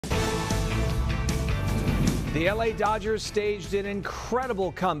The LA Dodgers staged an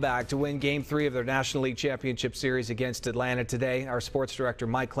incredible comeback to win Game 3 of their National League Championship Series against Atlanta today. Our sports director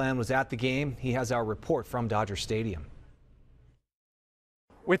Mike Clan was at the game. He has our report from Dodger Stadium.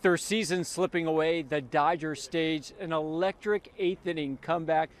 With their season slipping away, the Dodgers staged an electric eighth-inning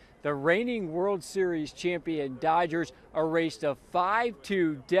comeback. The reigning World Series champion Dodgers erased a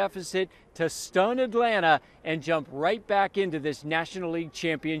 5-2 deficit to stun Atlanta and jump right back into this National League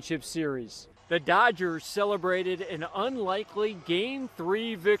Championship Series. The Dodgers celebrated an unlikely Game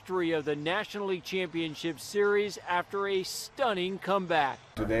 3 victory of the National League Championship Series after a stunning comeback.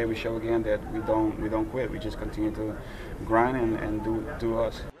 Today we show again that we don't quit. We just continue to grind and do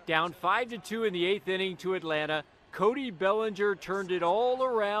us. Down 5-2 in the eighth inning to Atlanta, Cody Bellinger turned it all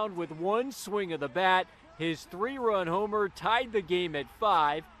around with one swing of the bat. His 3-run homer tied the game at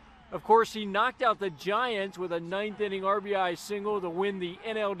 5. Of course, he knocked out the Giants with a ninth-inning RBI single to win the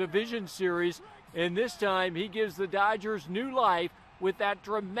NL Division Series, and this time he gives the Dodgers new life with that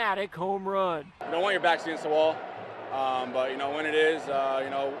dramatic home run. You don't want your backs against the wall, but when it is,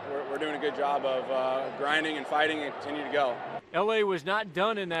 we're doing a good job of grinding and fighting and continue to go. LA was not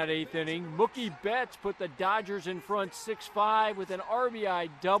done in that eighth inning. Mookie Betts put the Dodgers in front 6-5 with an RBI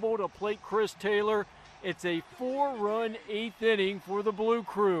double to plate Chris Taylor. It's a 4-run eighth inning for the Blue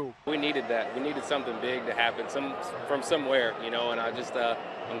Crew. We needed that. We needed something big to happen from somewhere, and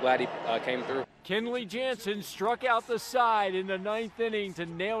I'm glad he came through. Kenley Jansen struck out the side in the ninth inning to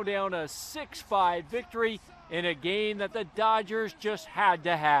nail down a 6-5 victory in a game that the Dodgers just had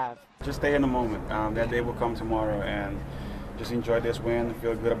to have. Just stay in the moment. That day will come tomorrow, and just enjoy this win,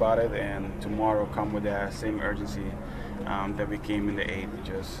 feel good about it, and tomorrow come with that same urgency that we came in the eighth.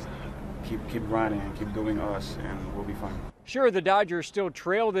 Just keep running and keep doing us, and we'll be fine. Sure, the Dodgers still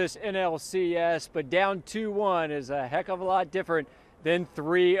trail this NLCS, but down 2-1 is a heck of a lot different than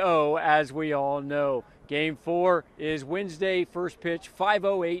 3-0, as we all know. Game 4 is Wednesday, first pitch,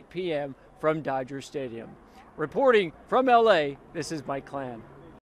 5:08 p.m. from Dodger Stadium. Reporting from LA, this is Mike Clan.